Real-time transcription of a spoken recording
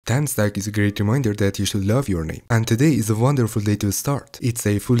Tanstack is a great reminder that you should love your name. And today is a wonderful day to start. It's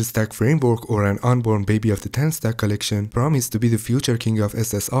a full stack framework or an unborn baby of the Tanstack collection promised to be the future king of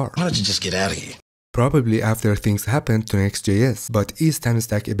SSR. Why don't you just get out of here? Probably after things happened to Next.js, but is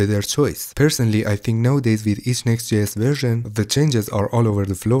tanstack a better choice? Personally, I think nowadays with each Next.js version, the changes are all over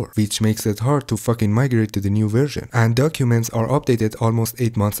the floor, which makes it hard to fucking migrate to the new version. And documents are updated almost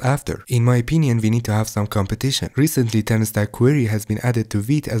 8 months after. In my opinion, we need to have some competition. Recently, tanstack query has been added to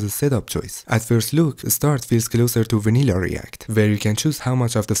Vite as a setup choice. At first look, Start feels closer to vanilla React, where you can choose how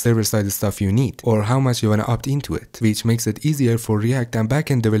much of the server-side stuff you need, or how much you wanna opt into it, which makes it easier for React and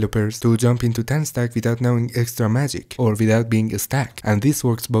backend developers to jump into tanstack without knowing extra magic or without being a stack, and this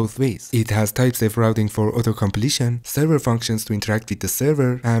works both ways. It has type-safe routing for auto-completion, server functions to interact with the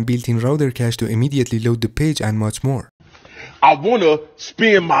server, and built-in router cache to immediately load the page and much more. I want to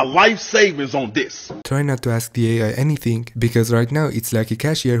spend my life savings on this. Try not to ask the AI anything, because right now it's like a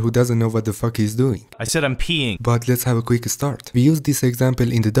cashier who doesn't know what the fuck he's doing. I said I'm peeing. But let's have a quick start. We use this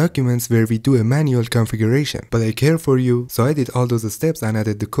example in the documents where we do a manual configuration, but I care for you, so I did all those steps and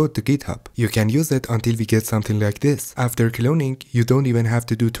added the code to GitHub. You can use it until we get something like this. After cloning, you don't even have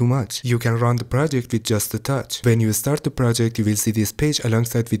to do too much. You can run the project with just a touch. When you start the project, you will see this page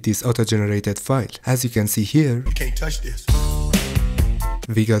alongside with this auto-generated file. As you can see here, You can't touch this.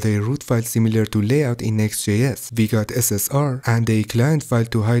 we got a root file similar to layout in Next.js, we got SSR, and a client file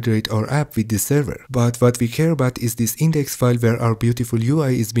to hydrate our app with the server. But what we care about is this index file where our beautiful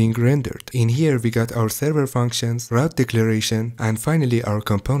UI is being rendered. In here we got our server functions, route declaration, and finally our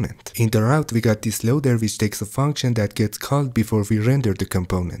component. In the route we got this loader which takes a function that gets called before we render the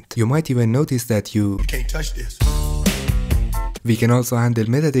component. You might even notice that you can't touch this. We can also handle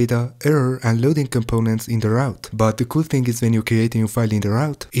metadata, error, and loading components in the route. But the cool thing is when you create a new file in the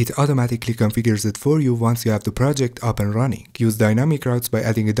route, it automatically configures it for you once you have the project up and running. Use dynamic routes by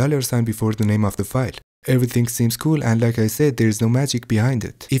adding a $sign before the name of the file. Everything seems cool, and like I said, there is no magic behind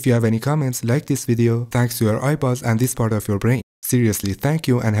it. If you have any comments, like this video. Thanks to your eyeballs and this part of your brain. Seriously, thank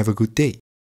you and have a good day.